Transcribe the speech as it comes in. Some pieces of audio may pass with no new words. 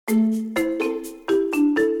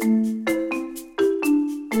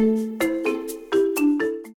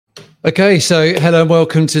Okay, so hello and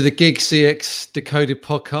welcome to the GigCX Decoded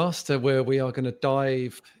podcast, where we are going to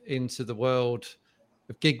dive into the world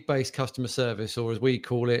of gig-based customer service, or as we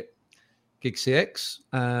call it,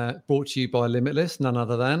 GigCX, brought to you by Limitless, none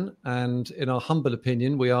other than. And in our humble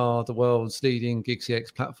opinion, we are the world's leading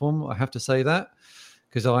GigCX platform. I have to say that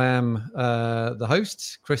because I am the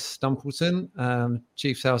host, Chris Dumpleton,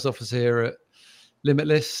 Chief Sales Officer here at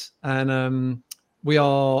Limitless. And we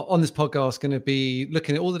are on this podcast going to be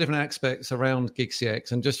looking at all the different aspects around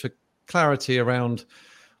GigCX, and just for clarity around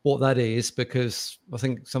what that is, because I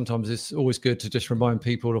think sometimes it's always good to just remind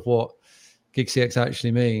people of what GigCX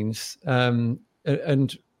actually means. And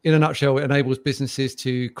in a nutshell, it enables businesses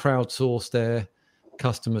to crowdsource their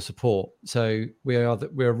customer support. So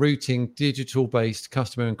we're routing digital-based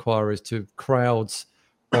customer inquiries to crowds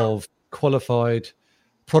of qualified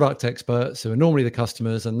product experts who are normally the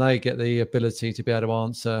customers, and they get the ability to be able to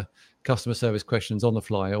answer customer service questions on the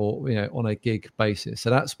fly, or on a gig basis. So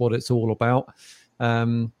that's what it's all about.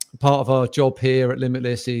 Part of our job here at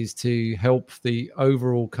Limitless is to help the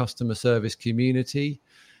overall customer service community,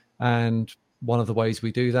 and one of the ways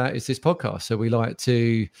we do that is this podcast. So we like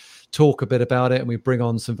to talk a bit about it, and we bring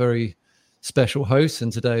on some very special hosts,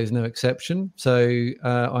 and today is no exception. So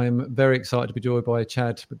I'm very excited to be joined by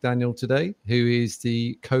Chad McDaniel today, who is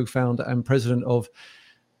the co-founder and president of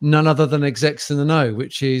none other than Execs in the Know,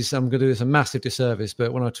 which is, I'm going to do this a massive disservice,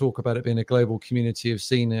 but when I talk about it being a global community of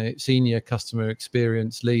senior customer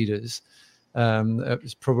experience leaders,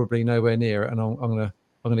 it's probably nowhere near it. And I'm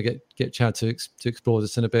going to get Chad to explore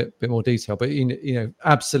this in a bit more detail. But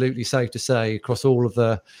absolutely safe to say, across all of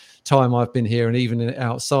the time I've been here, and even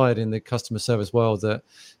outside in the customer service world, that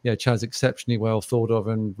Chad's exceptionally well thought of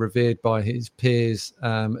and revered by his peers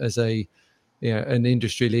as an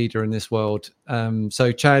industry leader in this world.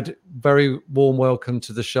 So Chad, very warm welcome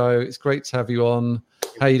to the show. It's great to have you on.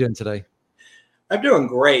 How are you doing today? I'm doing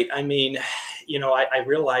great. I mean, I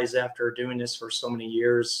realize after doing this for so many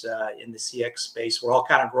years in the CX space, we're all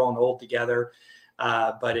kind of growing old together,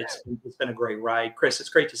 but it's been a great ride. Chris, it's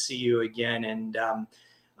great to see you again. And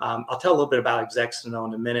I'll tell a little bit about Execs in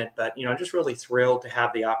a minute, but I'm just really thrilled to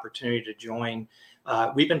have the opportunity to join.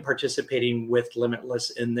 We've been participating with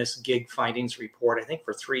Limitless in this gig findings report, I think,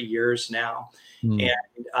 for 3 years now.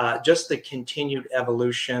 And just the continued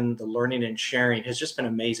evolution, the learning and sharing has just been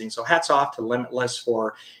amazing. So hats off to Limitless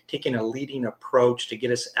for taking a leading approach to get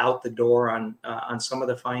us out the door on some of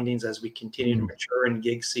the findings as we continue to mature in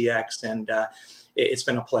GigCX. And it's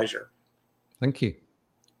been a pleasure. Thank you.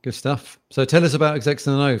 Good stuff. So tell us about Execs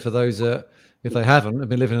in the Know for those that, if they haven't, have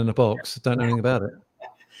been living in a box, don't know anything about it.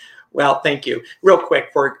 Well, thank you. Real quick,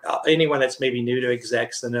 for anyone that's maybe new to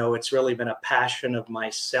Execs in the Know, it's really been a passion of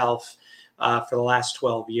myself for the last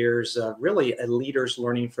 12 years, really a leaders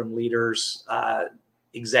learning from leaders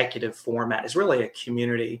executive format. Is really a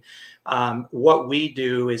community. What we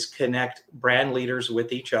do is connect brand leaders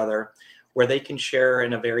with each other, where they can share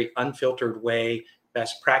in a very unfiltered way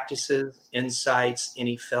best practices, insights,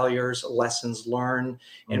 any failures, lessons learned,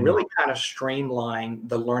 and really kind of streamline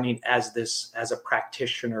the learning as a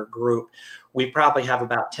practitioner group. We probably have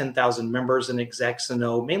about 10,000 members in Execs in the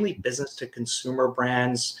Know, mainly business to consumer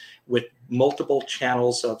brands with multiple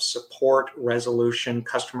channels of support, resolution,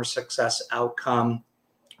 customer success outcome.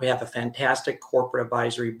 We have a fantastic corporate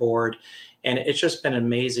advisory board, and it's just been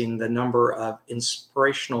amazing the number of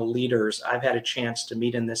inspirational leaders I've had a chance to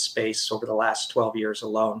meet in this space over the last 12 years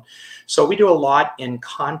alone. So we do a lot in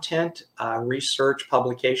content, research,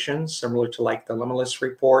 publications, similar to like the Limitless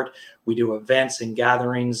report. We do events and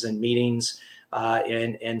gatherings and meetings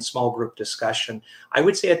and small group discussion. I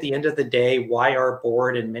would say at the end of the day, why our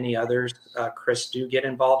board and many others, Chris, do get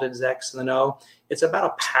involved in Execs in the Know, it's about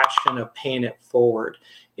a passion of paying it forward.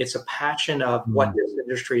 It's a passion of what this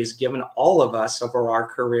industry has given all of us over our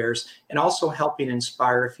careers, and also helping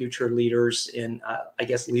inspire future leaders in,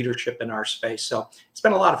 leadership in our space. So it's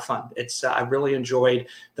been a lot of fun. I really enjoyed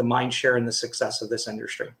the mind share and the success of this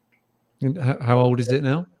industry. And how old is it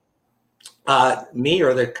now? Me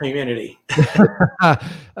or the community?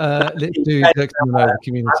 Let's do Execs in the Know, the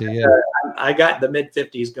community. Yeah. I got the mid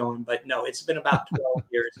 50s going, but no, it's been about 12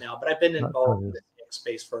 years now. But I've been involved in the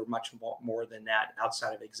space for much more than that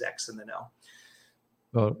outside of Execs in the Know.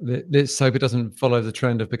 Well, let's hope it doesn't follow the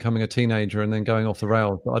trend of becoming a teenager and then going off the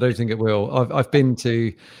rails. But I don't think it will. I've been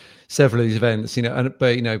to several of these events,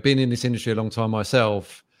 but being in this industry a long time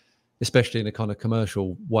myself, especially in a kind of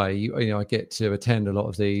commercial way, I get to attend a lot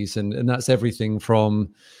of these, and that's everything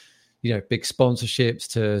from, big sponsorships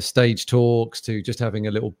to stage talks to just having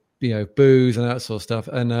a little, booze and that sort of stuff.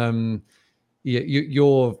 And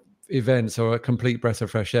you're events are a complete breath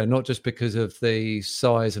of fresh air, not just because of the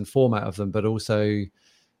size and format of them, but also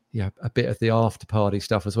a bit of the after party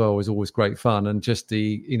stuff as well is always great fun, and just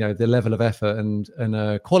the the level of effort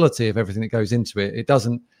and quality of everything that goes into it. It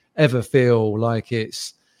doesn't ever feel like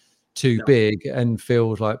it's too big, and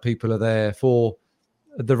feels like people are there for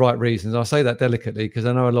the right reasons. I say that delicately because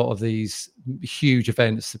I know a lot of these huge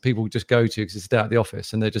events that people just go to because it's a day at the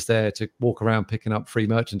office and they're just there to walk around picking up free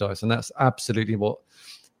merchandise, and that's absolutely what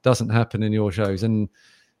doesn't happen in your shows. And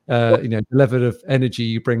the level of energy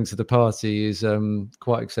you bring to the party is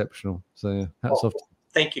quite exceptional. So hats off.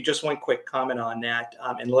 Thank you. Just one quick comment on that.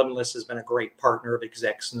 And Limitless has been a great partner of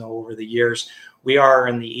GigCX over the years. We are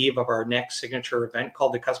in the eve of our next signature event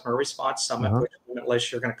called the Customer Response Summit, which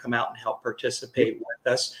Limitless, you're going to come out and help participate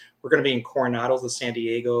with us. We're going to be in Coronado, the San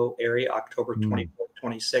Diego area, October 24th,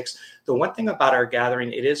 26th. The one thing about our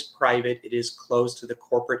gathering, it is private, it is closed to the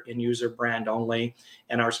corporate and user brand only,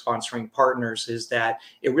 and our sponsoring partners, is that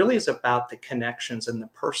it really is about the connections and the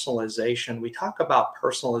personalization. We talk about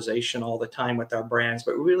personalization all the time with our brands,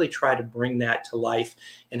 but we really try to bring that to life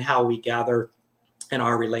in how we gather in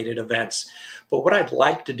our related events. But what I'd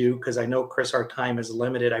like to do, because I know, Chris, our time is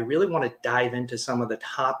limited, I really want to dive into some of the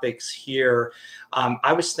topics here.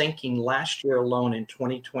 I was thinking last year alone in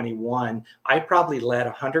 2021, I probably led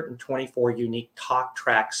 124 unique talk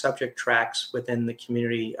tracks, subject tracks within the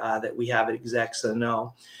community that we have at GigCX that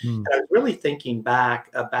know. And I was really thinking back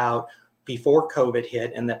about before COVID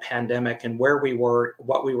hit and the pandemic, and where we were,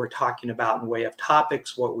 what we were talking about in way of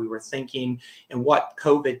topics, what we were thinking, and what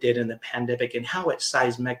COVID did in the pandemic, and how it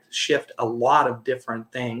seismic shift a lot of different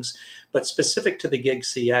things. But specific to the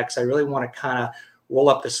GigCX, I really want to kind of roll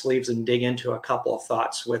up the sleeves and dig into a couple of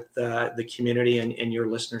thoughts with the community and your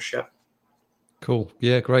listenership. Cool.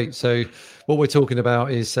 Yeah, great. So what we're talking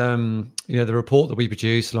about is, the report that we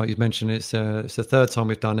produce, like you mentioned, it's the third time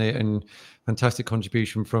we've done it, and fantastic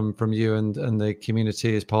contribution from you and the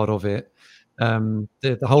community as part of it.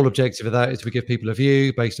 The whole objective of that is we give people a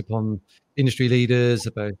view based upon industry leaders,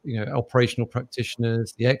 about, operational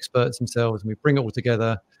practitioners, the experts themselves, and we bring it all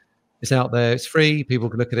together. It's out there, it's free. People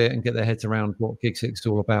can look at it and get their heads around what GigCX is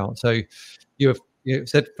all about. So you have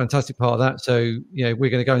said fantastic part of that. So, we're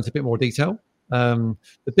going to go into a bit more detail.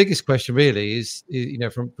 The biggest question really is,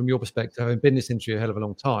 from your perspective, having been in this industry a hell of a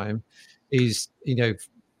long time, is,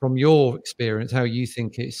 from your experience, how you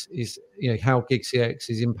think is how GigCX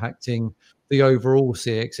is impacting the overall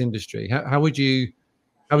CX industry. How would you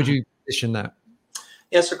position that?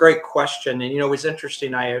 Yeah, it's a great question. And, it's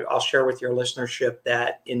interesting. I'll share with your listenership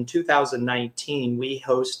that in 2019, we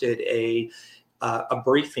hosted a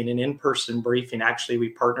briefing, an in-person briefing. Actually, we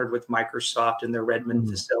partnered with Microsoft in their Redmond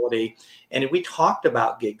facility, and we talked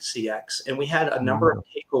about GigCX, and we had a number of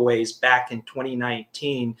takeaways back in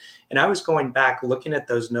 2019. And I was going back looking at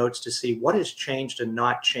those notes to see what has changed and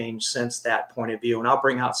not changed since that point of view. And I'll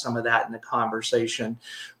bring out some of that in the conversation.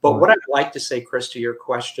 But what I'd like to say, Chris, to your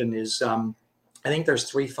question is, I think there's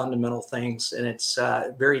three fundamental things, and it's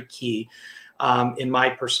very key. In my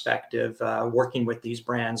perspective, working with these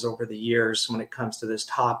brands over the years when it comes to this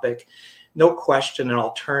topic, no question, an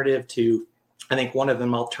alternative to, I think one of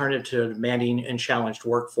them, alternative to a demanding and challenged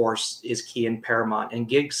workforce is key and paramount. And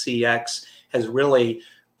GigCX has really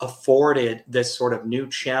afforded this sort of new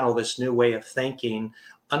channel, this new way of thinking,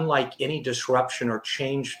 unlike any disruption or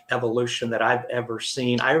change evolution that I've ever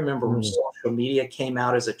seen. I remember when social media came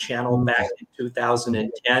out as a channel back in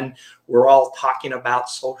 2010, we're all talking about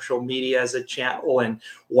social media as a channel and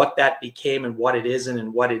what that became and what it isn't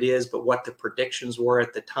and what it is, but what the predictions were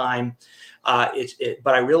at the time. But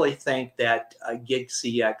I really think that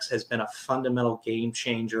GigCX has been a fundamental game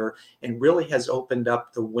changer and really has opened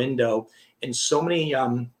up the window in so many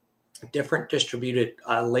different distributed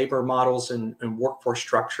labor models and workforce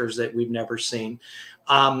structures that we've never seen.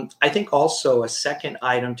 I think also a second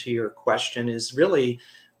item to your question is really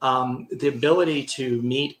the ability to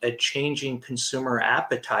meet a changing consumer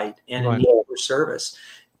appetite and a need for service.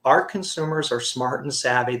 Our consumers are smart and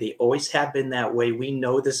savvy. They always have been that way. We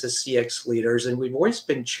know this as CX leaders, and we've always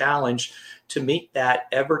been challenged to meet that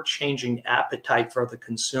ever-changing appetite for the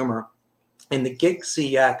consumer. And the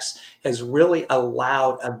GigCX has really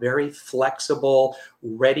allowed a very flexible,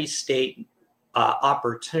 ready state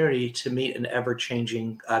opportunity to meet an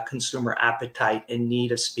ever-changing consumer appetite and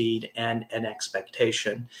need of speed and an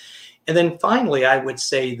expectation. And then finally, I would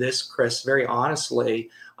say this, Chris, very honestly,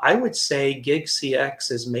 I would say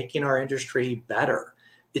GigCX is making our industry better.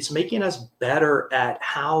 It's making us better at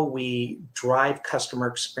how we drive customer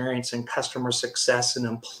experience and customer success and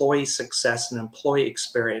employee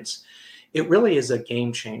experience. it really is a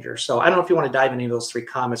game changer. So I don't know if you want to dive into any of those three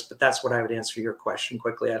comments, but that's what I would answer your question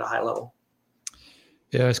quickly at a high level.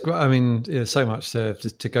 Yeah, it's great. I mean, so much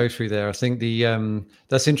to go through there. I think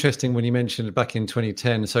that's interesting when you mentioned back in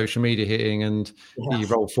 2010, social media hitting, and you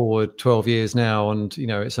roll forward 12 years now, and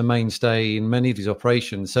it's a mainstay in many of these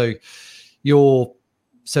operations. So your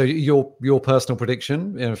personal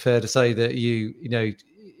prediction, fair to say that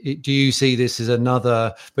do you see this as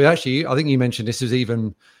another? But actually, I think you mentioned this is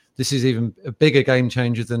even a bigger game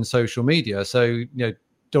changer than social media. So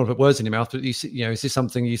don't put words in your mouth, but is this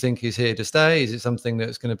something you think is here to stay? Is it something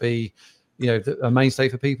that's going to be, a mainstay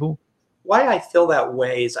for people? Why I feel that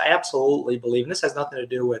way is I absolutely believe, and this has nothing to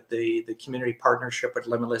do with the community partnership with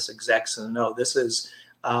Limitless Execs. And no, this is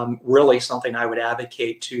really something I would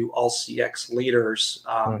advocate to all CX leaders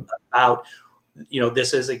about.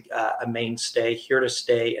 This is a mainstay, here to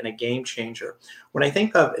stay, and a game changer. When I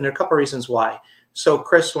think of, and there are a couple of reasons why. So,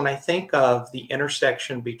 Chris, when I think of the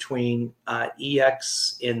intersection between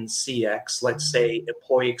EX and CX, let's say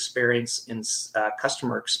employee experience and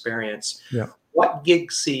customer experience, what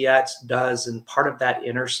GigCX does, and part of that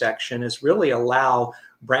intersection, is really allow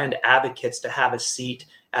brand advocates to have a seat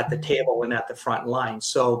at the table and at the front line.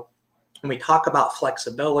 So when we talk about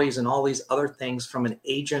flexibilities and all these other things from an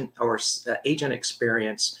agent or agent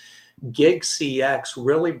experience, GigCX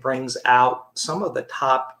really brings out some of the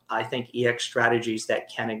top, I think, EX strategies that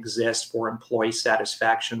can exist for employee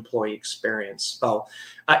satisfaction, employee experience. So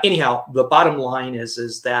anyhow, the bottom line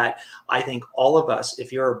is that I think all of us,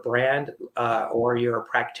 if you're a brand or you're a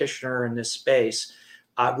practitioner in this space,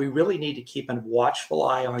 we really need to keep a watchful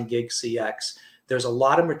eye on GigCX. There's a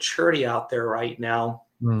lot of maturity out there right now.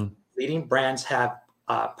 Leading brands have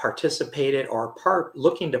participated or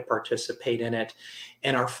looking to participate in it,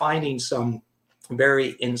 and are finding some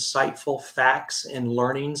very insightful facts and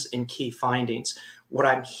learnings and key findings. What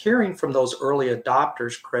I'm hearing from those early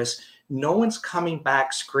adopters, Chris, no one's coming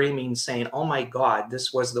back screaming, saying, "Oh my God,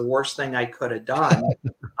 this was the worst thing I could have done."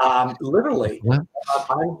 Literally,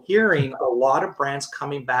 I'm hearing a lot of brands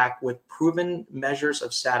coming back with proven measures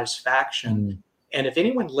of satisfaction. And if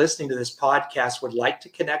anyone listening to this podcast would like to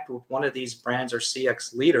connect with one of these brands or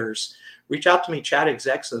CX leaders, reach out to me, Chad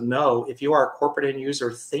Execs, and know if you are a corporate end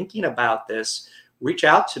user thinking about this, reach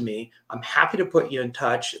out to me. I'm happy to put you in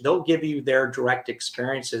touch. They'll give you their direct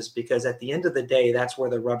experiences, because at the end of the day, that's where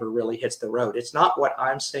the rubber really hits the road. It's not what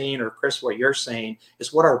I'm saying or Chris, what you're saying.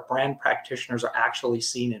 It's what our brand practitioners are actually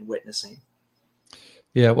seeing and witnessing.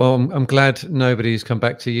 Yeah, well, I'm glad nobody's come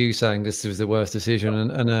back to you saying this was the worst decision.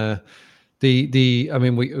 And I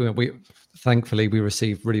mean, we thankfully we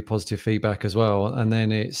received really positive feedback as well. And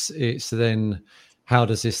then it's then how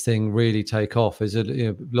does this thing really take off? There's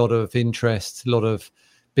a lot of interest, a lot of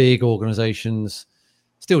big organizations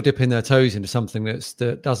still dipping their toes into something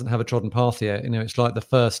that doesn't have a trodden path yet. It's like the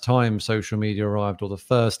first time social media arrived, or the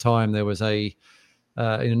first time there was a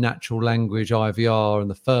natural language IVR, and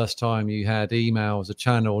the first time you had email as a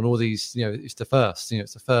channel, and all these, it's the first,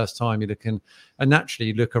 it's the first time you look and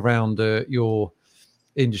naturally look around your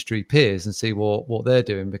industry peers and see what they're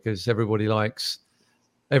doing, because everybody likes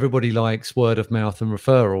word of mouth and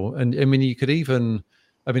referral. And I mean, you could even,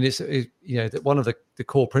 one of the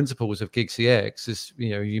core principles of GigCX is,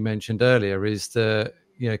 you mentioned earlier, is the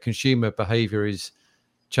consumer behavior is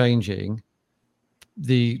changing.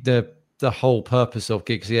 The whole purpose of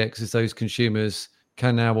GigCX is those consumers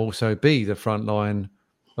can now also be the front line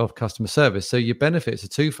of customer service. So your benefits are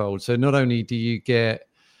twofold. So not only do you get,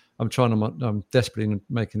 I'm desperately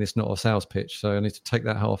making this not a sales pitch, so I need to take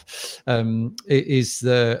that off.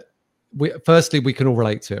 Firstly, we can all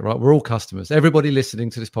relate to it, right? We're all customers. Everybody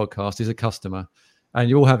listening to this podcast is a customer,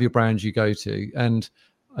 and you all have your brands you go to. And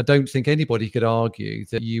I don't think anybody could argue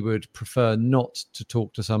that you would prefer not to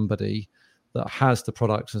talk to somebody that has the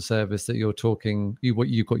products and service that you've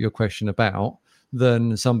got your question about,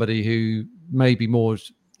 than somebody who may be more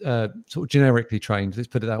sort of generically trained. Let's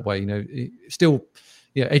put it that way. Still,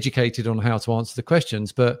 educated on how to answer the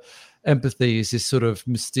questions, but empathy is this sort of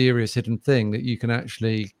mysterious hidden thing that you can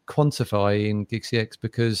actually quantify in GigCX,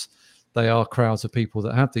 because they are crowds of people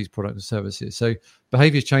that have these products and services. So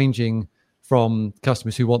behavior is changing from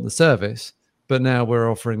customers who want the service, but now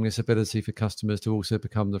we're offering this ability for customers to also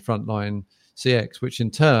become the frontline CX, which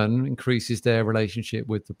in turn increases their relationship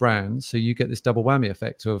with the brand. So you get this double whammy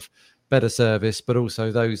effect of better service, but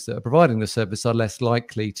also those that are providing the service are less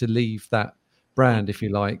likely to leave that brand, if you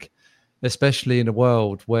like, especially in a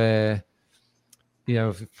world where,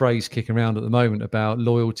 a phrase kicking around at the moment about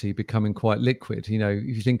loyalty becoming quite liquid. If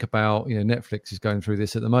you think about, Netflix is going through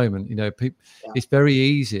this at the moment. It's very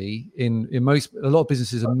easy a lot of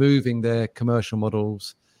businesses are moving their commercial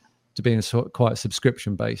models to being quite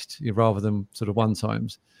subscription based rather than sort of one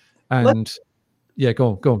times. And yeah,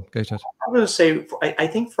 go Chad. I'm going to say, I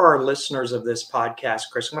think for our listeners of this podcast,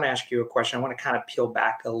 Chris, I'm going to ask you a question. I want to kind of peel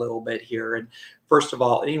back a little bit here. And first of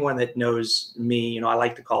all, anyone that knows me, I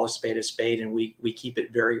like to call a spade, and we keep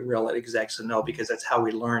it very real at Execs and Know, because that's how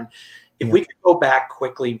we learn. If we could go back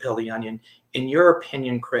quickly and peel the onion, in your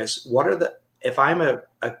opinion, Chris, if I'm a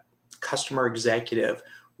customer executive,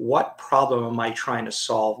 what problem am I trying to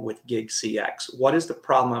solve with GigCX? What is the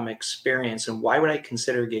problem I'm experiencing? Why would I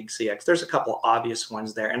consider GigCX? There's a couple of obvious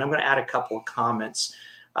ones there, and I'm going to add a couple of comments,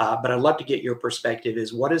 but I'd love to get your perspective.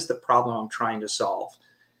 What is the problem I'm trying to solve?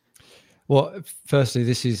 Well, firstly,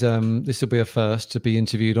 this will be a first to be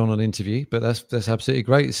interviewed on an interview, but that's absolutely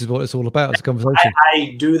great. This is what it's all about. It's a conversation.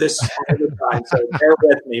 I do this all the time, so bear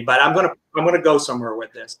with me. But I'm gonna go somewhere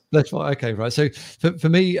with this. That's right. Okay, right. So for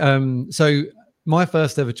me, so my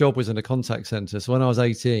first ever job was in a contact center. So when I was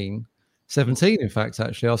 17, in fact,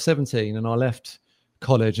 actually, I was 17 and I left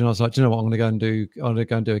college and I was like, do you know what, I'm going to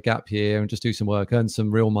go and do a gap year and just do some work, earn some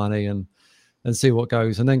real money and see what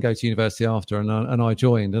goes, and then go to university after. And I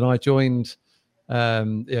joined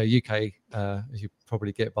UK, as you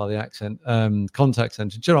probably get by the accent, contact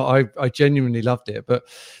center. Do you know, I genuinely loved it. But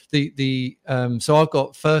so I've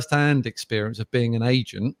got first-hand experience of being an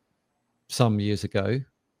agent some years ago,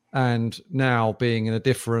 and now being in a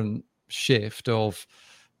different shift of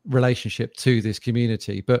relationship to this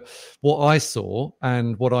community. But what I saw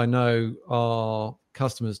and what I know our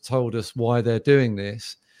customers told us why they're doing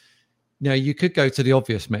this, you could go to the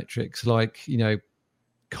obvious metrics like,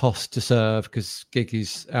 cost to serve, because gig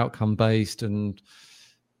is outcome based, and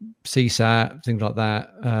CSAT, things like that,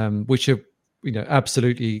 which are,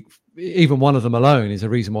 absolutely, even one of them alone is a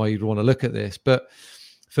reason why you'd want to look at this. But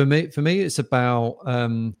for me, it's about,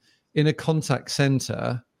 in a contact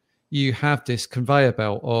center, you have this conveyor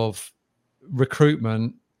belt of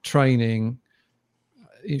recruitment, training,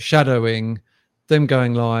 shadowing, them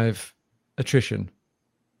going live, attrition,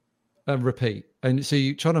 and repeat. And so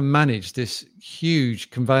you're trying to manage this huge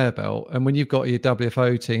conveyor belt. And when you've got your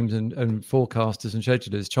WFO teams and forecasters and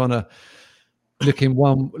schedulers trying to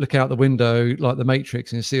look out the window like the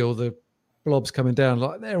Matrix and see all the blobs coming down,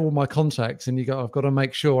 like they're all my contacts, and I've got to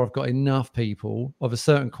make sure I've got enough people of a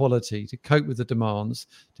certain quality to cope with the demands,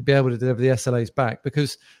 to be able to deliver the SLAs back.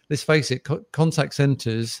 Because let's face it, contact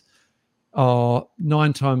centers are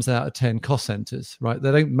 9 times out of 10 cost centers, right?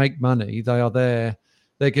 They don't make money. They are there.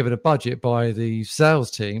 They're given a budget by the sales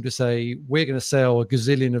team to say, we're going to sell a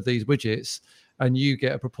gazillion of these widgets, and you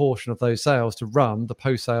get a proportion of those sales to run the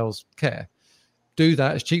post-sales care. Do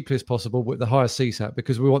that as cheaply as possible with the highest CSAT,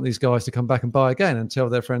 because we want these guys to come back and buy again and tell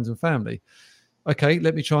their friends and family. Okay,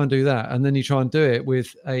 let me try and do that. And then you try and do it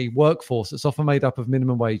with a workforce that's often made up of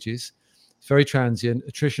minimum wages. It's very transient.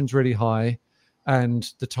 Attrition's really high.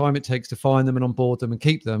 And the time it takes to find them and onboard them and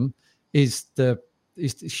keep them is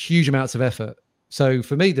huge amounts of effort. So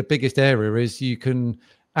for me, the biggest area is you can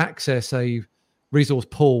access a resource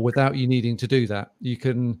pool without you needing to do that. You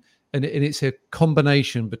can, and it's a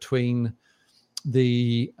combination between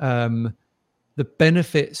the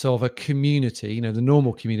benefits of a community, the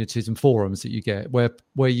normal communities and forums that you get, where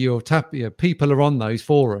people are on those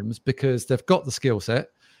forums because they've got the skill set,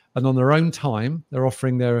 and on their own time they're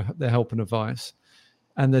offering their help and advice,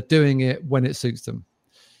 and they're doing it when it suits them.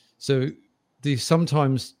 So the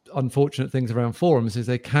sometimes unfortunate things around forums is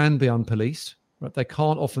they can be unpoliced, right? They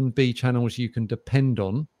can't often be channels you can depend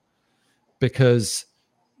on because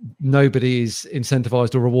nobody is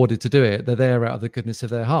incentivized or rewarded to do it. They're there out of the goodness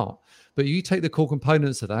of their heart. But you take the core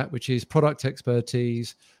components of that, which is product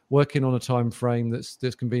expertise, working on a time frame that's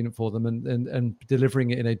convenient for them, and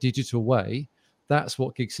delivering it in a digital way. That's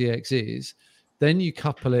what GigCX is. Then you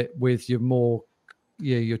couple it with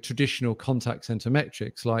your traditional contact center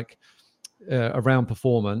metrics, like around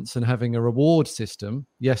performance, and having a reward system,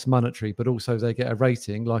 yes, monetary, but also they get a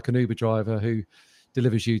rating like an Uber driver who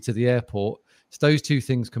delivers you to the airport. So those two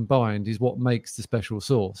things combined is what makes the special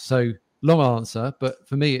sauce. So long answer, but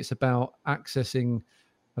for me, it's about accessing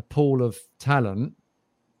a pool of talent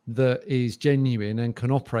that is genuine and can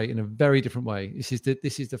operate in a very different way. This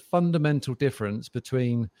is the fundamental difference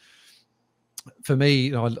between, for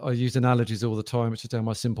me, I use analogies all the time, which is how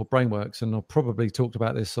my simple brain works. And I'll probably talked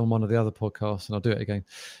about this on one of the other podcasts, and I'll do it again,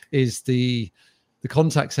 is the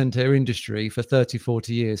contact center industry for 30,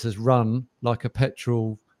 40 years has run like a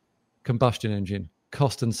petrol combustion engine,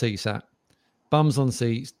 cost and CSAT, bums on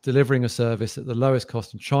seats, delivering a service at the lowest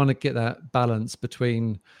cost and trying to get that balance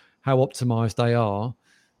between how optimized they are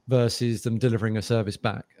versus them delivering a service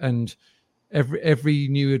back. And every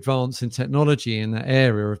new advance in technology in that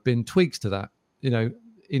area have been tweaks to that.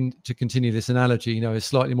 to continue this analogy, a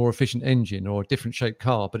slightly more efficient engine or a different shaped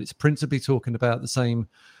car, but it's principally talking about the same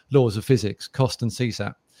laws of physics, cost and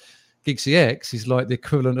CSAT. GigCX is like the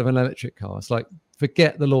equivalent of an electric car. It's like,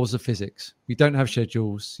 forget the laws of physics. You don't have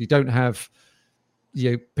schedules. You don't have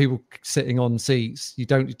people sitting on seats. It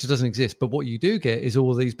doesn't exist. But what you do get is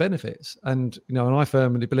all these benefits. And and I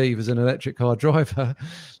firmly believe as an electric car driver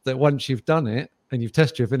that once you've done it and you've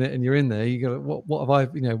test driven it and you're in there, you go, what have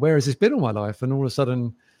I, where has this been all my life? And all of a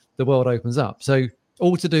sudden the world opens up. So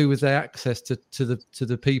all to do with their access to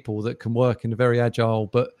the people that can work in a very agile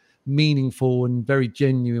but meaningful and very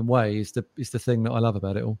genuine way is the thing that I love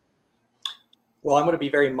about it all. Well, I'm going to be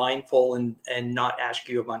very mindful and not ask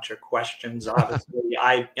you a bunch of questions. Obviously,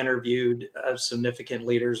 I've interviewed significant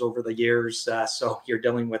leaders over the years, so you're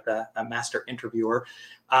dealing with a master interviewer.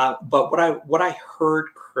 But what I heard,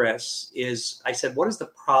 Chris, is I said, what is the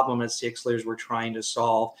problem as CX leaders we're trying to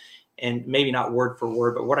solve? And maybe not word for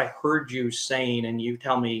word, but what I heard you saying, and you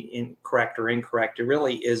tell me correct or incorrect, it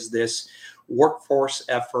really is this workforce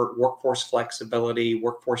effort, workforce flexibility,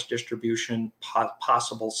 workforce distribution,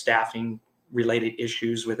 possible staffing related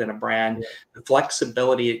issues within a brand, the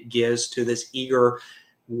flexibility it gives to this eager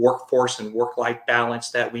workforce and work-life balance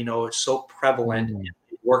that we know is so prevalent in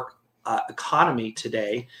the work economy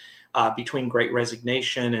today, between Great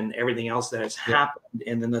Resignation and everything else that has happened.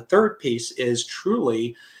 And then the third piece is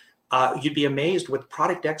truly, you'd be amazed with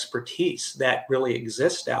product expertise that really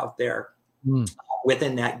exists out there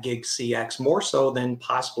within that GigCX, more so than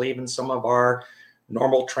possibly even some of our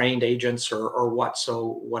normal trained agents or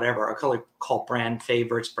whatever. I call brand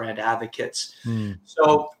favorites, brand advocates.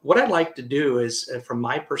 So what I'd like to do is, from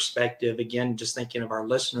my perspective, again, just thinking of our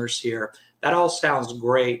listeners here, that all sounds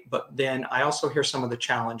great, but then I also hear some of the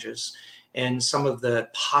challenges and some of the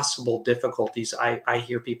possible difficulties I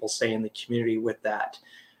hear people say in the community with that.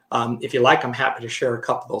 If you like, I'm happy to share a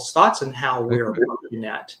couple of those thoughts and how we're looking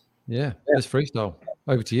at. Yeah, let's freestyle.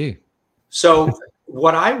 Over to you. So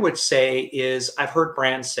what I would say is I've heard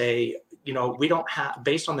brands say, we don't have,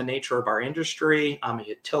 based on the nature of our industry, I'm a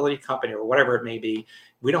utility company or whatever it may be,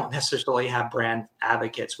 we don't necessarily have brand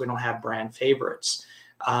advocates. We don't have brand favorites.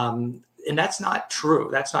 And that's not true.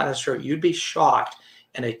 That's not necessarily, you'd be shocked.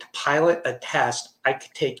 And a pilot, a test, I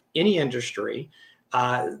could take any industry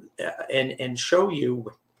and show you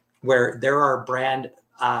where there are brand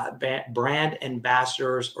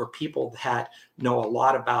ambassadors or people that know a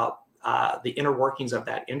lot about the inner workings of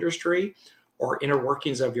that industry or inner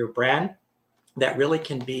workings of your brand that really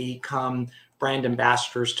can become brand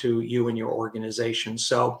ambassadors to you and your organization.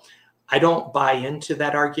 So I don't buy into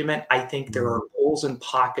that argument. I think there are holes and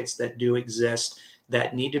pockets that do exist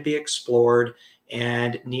that need to be explored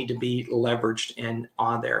and need to be leveraged in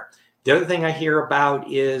on there. The other thing I hear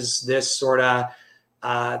about is this sort of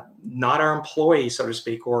not our employees, so to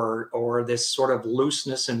speak, or this sort of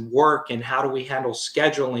looseness in work, and how do we handle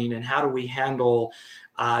scheduling, and how do we handle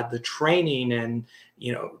the training? And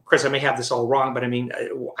Chris, I may have this all wrong, but I mean,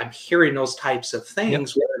 I'm hearing those types of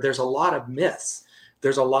things where there's a lot of myths.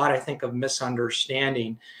 There's a lot, I think, of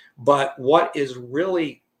misunderstanding. But what is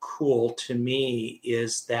really cool to me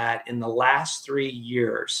is that in the last 3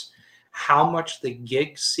 years, how much the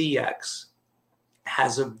GigCX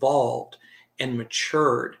has evolved and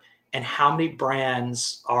matured, and how many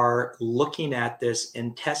brands are looking at this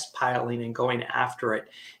and test piloting and going after it.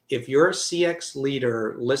 If you're a CX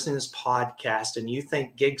leader listening to this podcast and you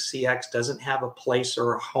think GigCX doesn't have a place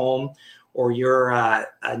or a home, or you're a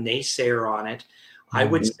naysayer on it, I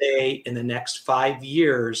would say in the next 5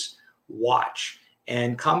 years, watch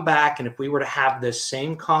and come back. And if we were to have this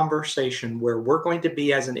same conversation where we're going to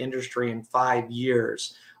be as an industry in 5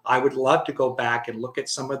 years, I would love to go back and look at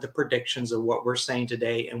some of the predictions of what we're saying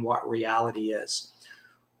today and what reality is.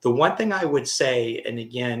 The one thing I would say, and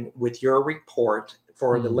again, with your report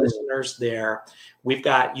for the listeners there, you've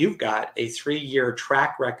got a 3-year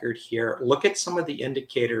track record here. Look at some of the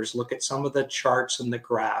indicators, look at some of the charts and the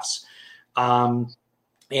graphs,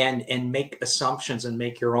 and make assumptions and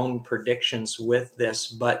make your own predictions with this.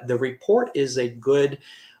 But the report is a good,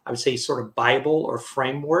 I would say, sort of Bible or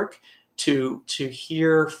framework to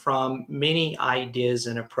hear from many ideas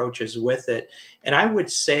and approaches with it. And I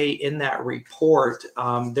would say in that report,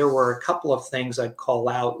 there were a couple of things I'd call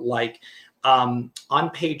out, like on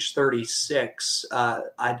page 36,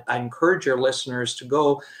 I encourage your listeners to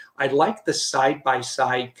go. I'd like the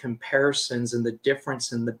side-by-side comparisons and the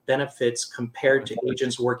difference in the benefits compared to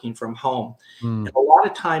agents working from home. And a lot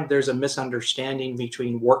of time there's a misunderstanding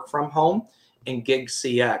between work from home and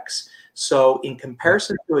GigCX. So in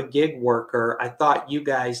comparison to a gig worker, I thought you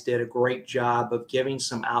guys did a great job of giving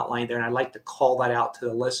some outline there, and I'd like to call that out to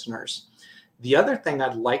the listeners. The other thing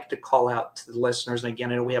I'd like to call out to the listeners, and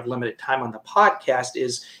again, I know we have limited time on the podcast,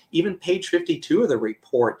 is even page 52 of the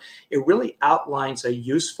report. It really outlines a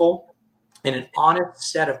useful and an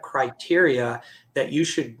honest set of criteria that you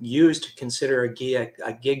should use to consider a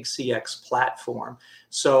GigCX platform.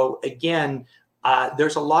 So again,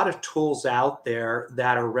 there's a lot of tools out there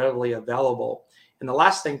that are readily available. And the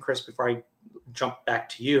last thing, Chris, before I jump back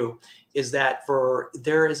to you, is that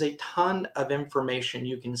there is a ton of information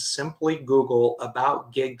you can simply Google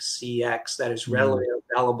about GigCX that is readily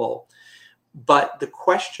available. But the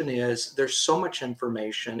question is, there's so much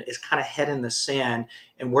information, it's kind of head in the sand,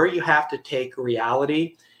 and where you have to take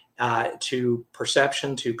reality to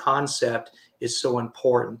perception to concept is so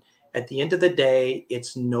important. At the end of the day,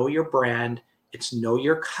 it's know your brand, it's know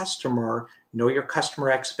your customer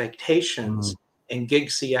expectations, and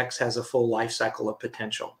GigCX has a full life cycle of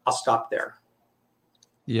potential. I'll stop there.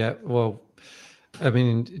 Yeah, well, I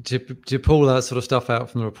mean, to pull that sort of stuff out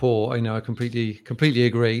from the report, I completely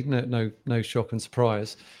agree. No shock and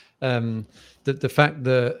surprise. The fact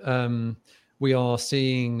that we are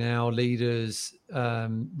seeing now leaders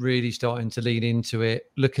really starting to lean into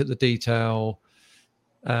it, look at the detail,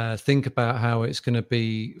 think about how it's going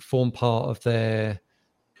to form part of their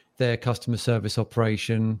customer service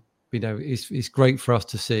operation. It's great for us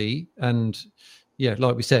to see. And yeah,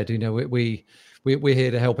 like we said, we're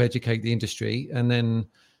here to help educate the industry. And then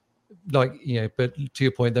but to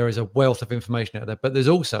your point, there is a wealth of information out there, but there's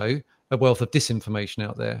also a wealth of disinformation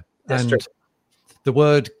out there. That's true. The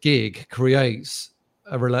word gig creates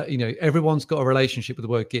everyone's got a relationship with the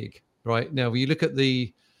word gig, right? Now, when you look at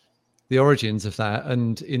the origins of that,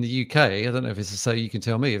 and in the UK, I don't know if it's the same, you can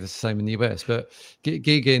tell me if it's the same in the US, but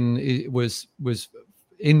gigging was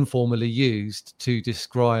informally used to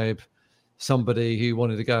describe somebody who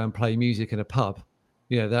wanted to go and play music in a pub.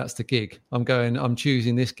 That's the gig. I'm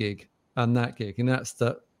choosing this gig and that gig, and that's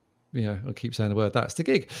the, I keep saying the word, that's the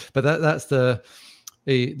gig, but that's the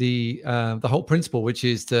whole principle, which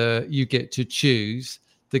is you get to choose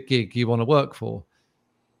the gig you want to work for.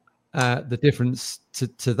 The difference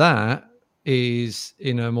to that is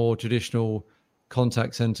in a more traditional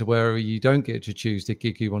contact center where you don't get to choose the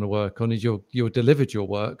gig you want to work on, is you're delivered your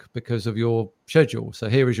work because of your schedule. So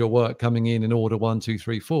here is your work coming in order 1, 2,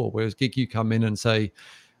 3, 4. Whereas gig, you come in and say,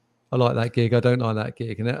 I like that gig, I don't like that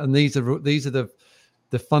gig, and these are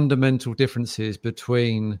the fundamental differences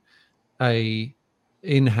between a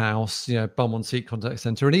in-house, bum on seat contact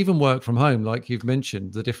center, and even work from home, like you've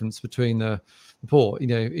mentioned, the difference between the port.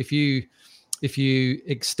 If you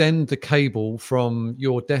extend the cable from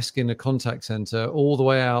your desk in a contact center all the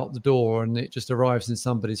way out the door and it just arrives in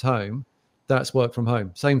somebody's home, that's work from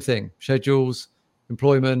home. Same thing. Schedules,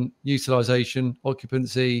 employment, utilization,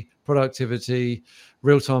 occupancy, productivity,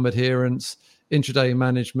 real-time adherence, intraday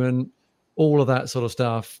management, all of that sort of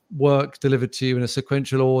stuff. Work delivered to you in a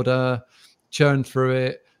sequential order, churn through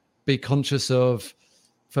it, be conscious of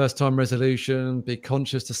first-time resolution, be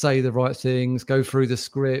conscious to say the right things, go through the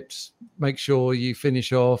scripts, make sure you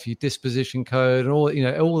finish off your disposition code, and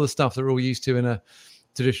all the stuff that we're all used to in a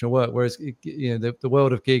traditional work. Whereas the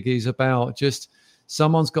world of gig is about just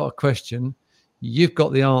someone's got a question, you've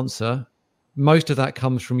got the answer. Most of that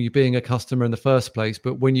comes from you being a customer in the first place,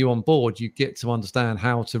 but when you're on board, you get to understand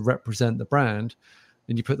how to represent the brand,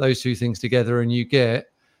 and you put those two things together, and you get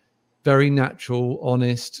very natural,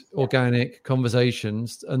 honest, organic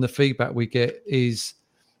conversations, and the feedback we get is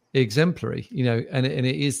exemplary. And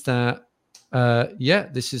it is that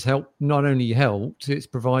this has helped. Not only helped, it's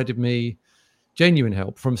provided me genuine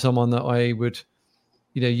help from someone that I would,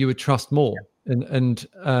 you would trust more. And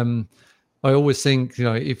I always think,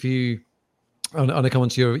 if you, and I come on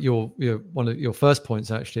to your one of your first points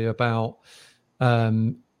actually about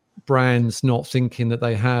brands not thinking that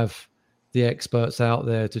they have the experts out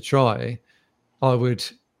there to try, I would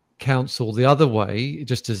counsel the other way,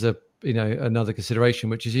 just as another consideration,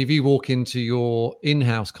 which is if you walk into your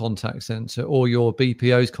in-house contact center or your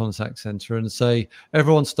BPO's contact center and say,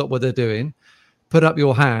 everyone stop what they're doing, put up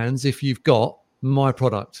your hands if you've got my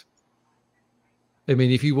product. I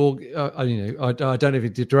mean, if you walk, I don't know if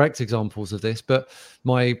it's direct examples of this, but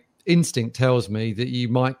my instinct tells me that you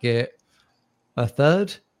might get a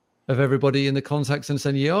third of everybody in the contact center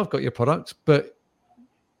saying, yeah, I've got your product, but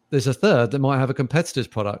there's a third that might have a competitor's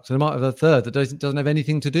product, and it might have a third that doesn't have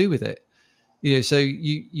anything to do with it. So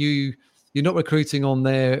you're not recruiting on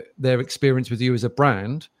their experience with you as a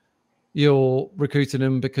brand. You're recruiting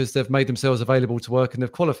them because they've made themselves available to work and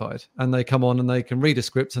they've qualified, and they come on and they can read a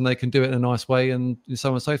script and they can do it in a nice way, and so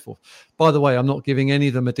on and so forth. By the way, I'm not giving any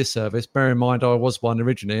of them a disservice. Bear in mind, I was one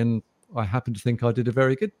originally, and I happen to think I did a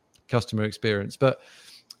very good customer experience. But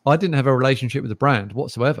I didn't have a relationship with the brand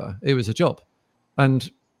whatsoever. It was a job. And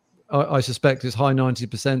I suspect it's high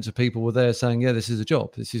 90% of people were there saying, yeah, this is a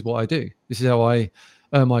job. This is what I do. This is how I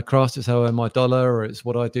earn my crust. It's how I earn my dollar, or it's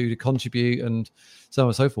what I do to contribute, and so on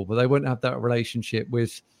and so forth. But they wouldn't have that relationship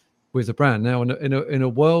with the brand. Now, in a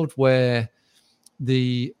world where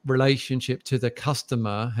the relationship to the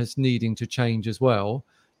customer has needing to change as well,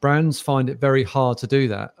 brands find it very hard to do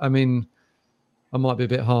that. I mean, I might be a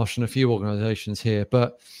bit harsh on a few organizations here,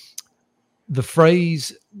 but the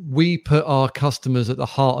phrase "we put our customers at the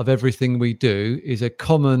heart of everything we do" is a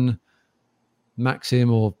common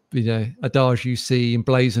maxim, or adage you see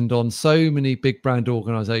emblazoned on so many big brand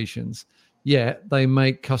organizations. Yeah, they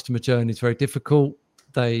make customer journeys very difficult.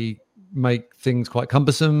 They make things quite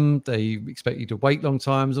cumbersome. They expect you to wait long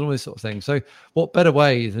times and all this sort of thing. So what better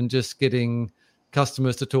way than just getting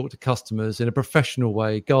customers to talk to customers in a professional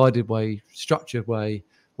way, guided way, structured way,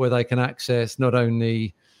 where they can access not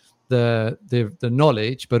only the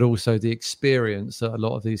knowledge, but also the experience that a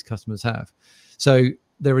lot of these customers have. So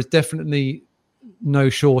there is definitely no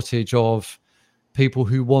shortage of people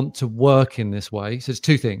who want to work in this way. So it's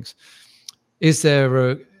two things. Is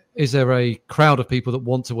there a crowd of people that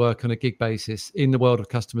want to work on a gig basis in the world of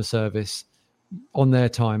customer service on their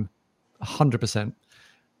time? 100%.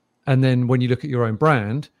 And then when you look at your own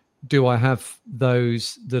brand, do I have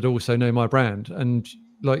those that also know my brand? And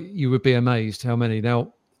like, you would be amazed how many.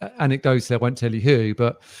 Now, anecdotes, I won't tell you who,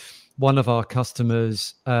 but one of our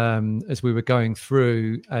customers, as we were going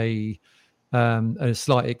through a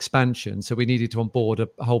slight expansion, so we needed to onboard a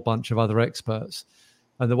whole bunch of other experts.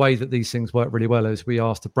 And the way that these things work really well is we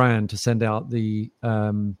asked the brand to send out the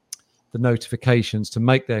notifications to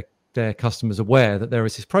make their customers aware that there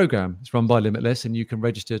is this program. It's run by Limitless, and you can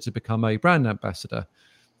register to become a brand ambassador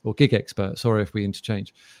or gig expert. Sorry if we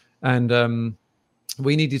interchange. And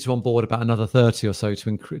we needed to onboard about another 30 or so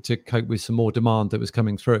to cope with some more demand that was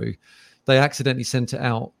coming through. They accidentally sent it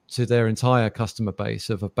out to their entire customer base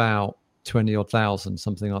of about 20 odd thousand,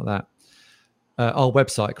 something like that. Our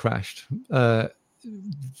website crashed. It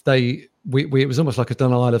was almost like a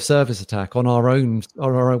denial of service attack on our own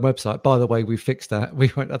website. By the way, we fixed that. We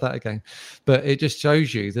won't have that again. But it just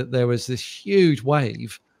shows you that there was this huge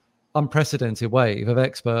unprecedented wave of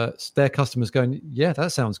experts, their customers going, yeah,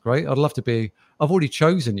 that sounds great. I'd love to be. I've already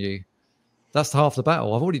chosen you. That's half the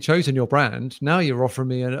battle. I've already chosen your brand. Now you're offering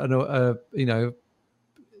me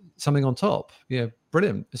something on top. Yeah,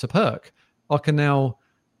 brilliant. It's a perk. I can now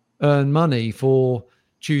earn money for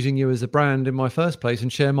choosing you as a brand in my first place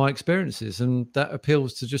and share my experiences. And that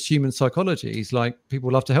appeals to just human psychology. It's like, people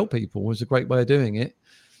love to help people. It's a great way of doing it,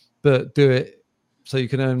 but do it so you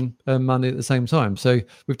can earn money at the same time. So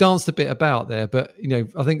we've danced a bit about there, but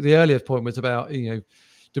I think the earlier point was about, do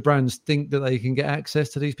brands think that they can get access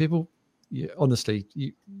to these people? Yeah, honestly,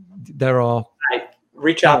 there are.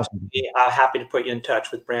 Reach out to me. I'm happy to put you in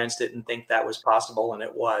touch with brands that didn't think that was possible, and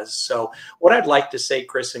it was. So what I'd like to say,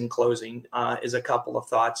 Chris, in closing, is a couple of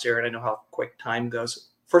thoughts here, and I know how quick time goes.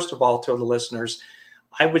 First of all, to the listeners,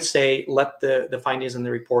 I would say let the findings in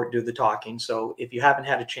the report do the talking. So if you haven't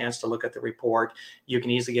had a chance to look at the report, you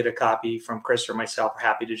can easily get a copy from Chris or myself. We're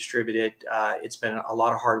happy to distribute it. It's been a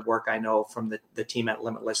lot of hard work, I know, from the team at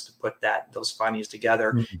Limitless to put those findings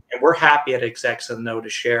together. Mm-hmm. And we're happy at Execs and Know to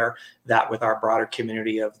share that with our broader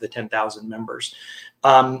community of the 10,000 members.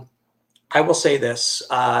 I will say this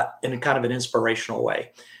in a kind of an inspirational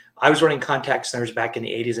way. I was running contact centers back in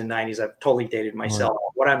the 80s and 90s. I've totally dated myself.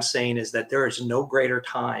 Right. What I'm saying is that there is no greater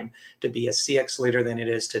time to be a CX leader than it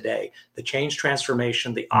is today. The change,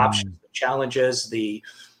 transformation, the options, the challenges, the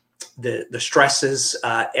stresses,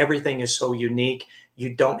 everything is so unique.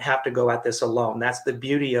 You don't have to go at this alone. That's the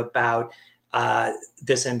beauty about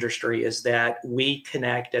this industry, is that we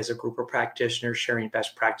connect as a group of practitioners sharing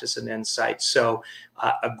best practice and insights. So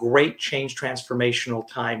a great change transformational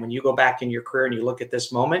time. When you go back in your career and you look at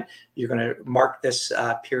this moment, you're going to mark this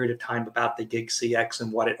period of time about the GigCX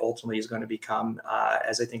and what it ultimately is going to become,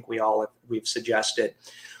 as I think we've suggested.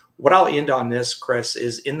 What I'll end on this, Chris,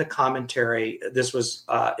 is in the commentary. This was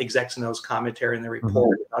Execs Know's commentary in the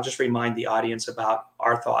report. Mm-hmm. I'll just remind the audience about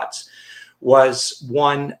our thoughts. Was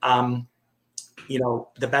one,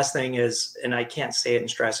 the best thing is, and I can't say it and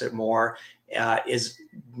stress it more, is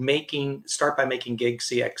start by making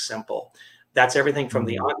GigCX simple. That's everything from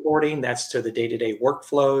the onboarding, that's to the day-to-day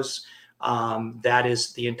workflows. That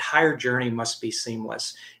is, the entire journey must be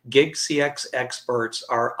seamless. GigCX experts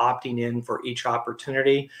are opting in for each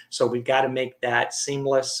opportunity. So we've got to make that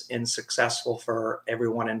seamless and successful for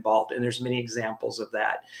everyone involved. And there's many examples of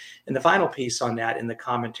that. And the final piece on that in the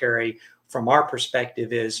commentary from our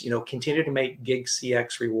perspective is, continue to make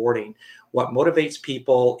GigCX rewarding. what motivates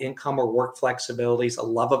people, income or work flexibilities, a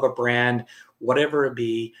love of a brand, whatever it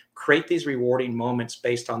be. Create these rewarding moments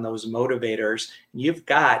based on those motivators. You've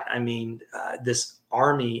got, this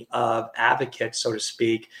army of advocates, so to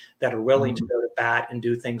speak, that are willing to go to bat and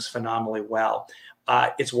do things phenomenally well.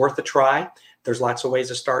 It's worth a try. There's lots of ways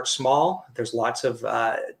to start small. There's lots of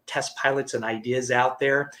test pilots and ideas out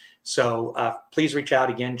there. So please reach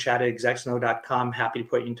out again, chad@execsno.com. Happy to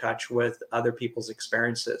put you in touch with other people's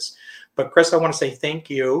experiences. But Chris, I want to say thank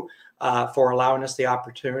you for allowing us the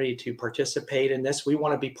opportunity to participate in this. We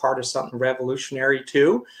want to be part of something revolutionary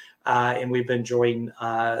too. And we've been enjoying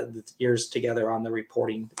the years together on the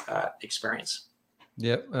reporting experience.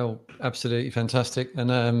 Yeah, well, absolutely fantastic,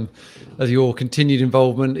 and your continued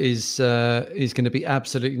involvement is going to be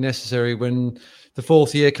absolutely necessary when the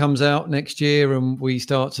fourth year comes out next year, and we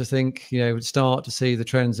start to think, start to see the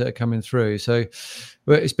trends that are coming through. So,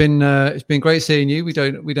 but it's been great seeing you. We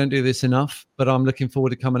don't do this enough, but I'm looking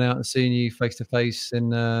forward to coming out and seeing you face to face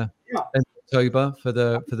in October for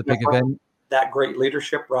the big event. That great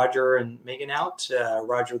leadership, Roger and Megan out.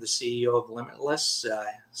 Roger, the CEO of Limitless,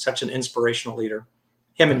 such an inspirational leader.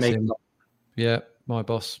 Him and Megan. Yeah, my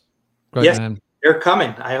boss. Great man. They're coming.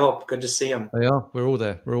 I hope. Good to see them. They are. We're all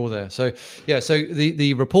there. So yeah. So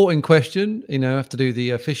the reporting question, have to do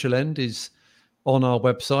the official end, is on our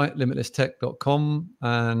website, limitlesstech.com,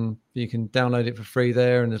 and you can download it for free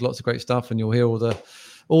there. And there's lots of great stuff, and you'll hear all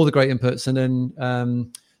the great inputs. And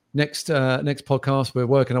then next podcast, we're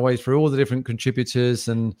working our way through all the different contributors,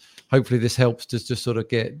 and hopefully this helps to just sort of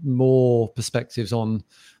get more perspectives on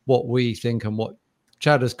what we think and what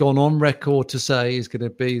Chad has gone on record to say is going to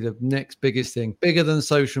be the next biggest thing, bigger than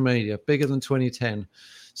social media, bigger than 2010.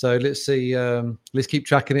 So let's see, let's keep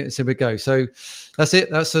tracking it and see where we go. So that's it.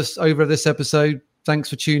 That's us over this episode. Thanks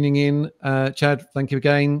for tuning in. Chad, thank you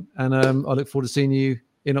again. And I look forward to seeing you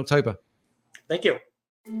in October. Thank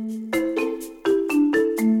you.